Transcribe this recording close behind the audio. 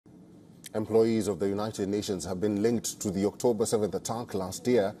Employees of the United Nations have been linked to the October 7th attack last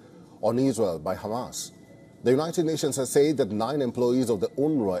year on Israel by Hamas. The United Nations has said that 9 employees of the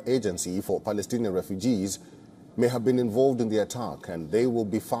UNRWA agency for Palestinian refugees may have been involved in the attack, and they will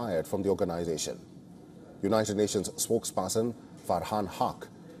be fired from the organization. United Nations spokesperson Farhan Haq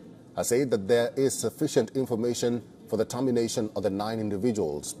has said that there is sufficient information for the termination of the 9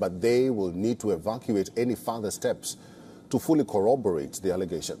 individuals, but they will need to evacuate any further steps to fully corroborate the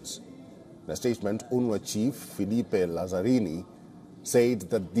allegations. In a statement, UNRWA chief Felipe Lazzarini said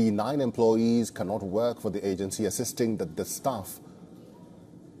that the 9 employees cannot work for the agency, insisting that the staff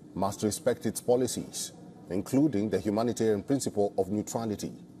must respect its policies, including the humanitarian principle of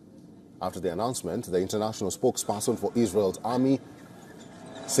neutrality. After the announcement, the international spokesperson for Israel's army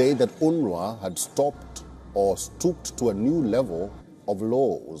said that UNRWA had stopped or stooped to a new level of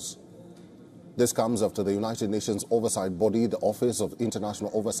laws. This comes after the United Nations oversight body, the Office of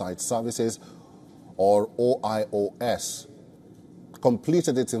International Oversight Services, or OIOS,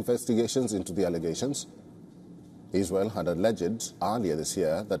 completed its investigations into the allegations. Israel had alleged earlier this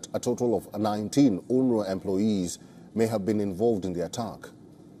year that a total of 19 UNRWA employees may have been involved in the attack.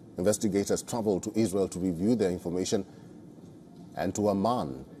 Investigators traveled to Israel to review their information and to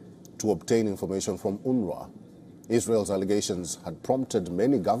Amman to obtain information from UNRWA. Israel's allegations had prompted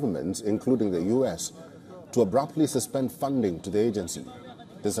many governments, including the US, to abruptly suspend funding to the agency.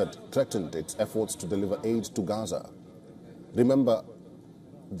 This had threatened its efforts to deliver aid to Gaza. Remember,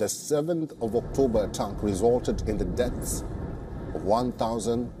 the 7th of October attack resulted in the deaths of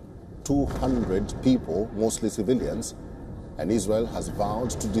 1,200 people, mostly civilians, and Israel has vowed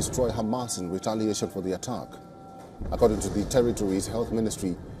to destroy Hamas in retaliation for the attack. According to the territory's health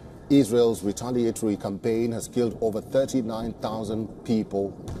ministry, Israel's retaliatory campaign has killed over 39,000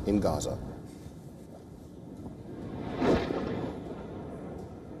 people in Gaza.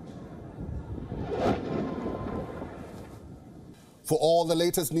 For all the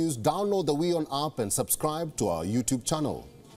latest news, download the WION app and subscribe to our YouTube channel.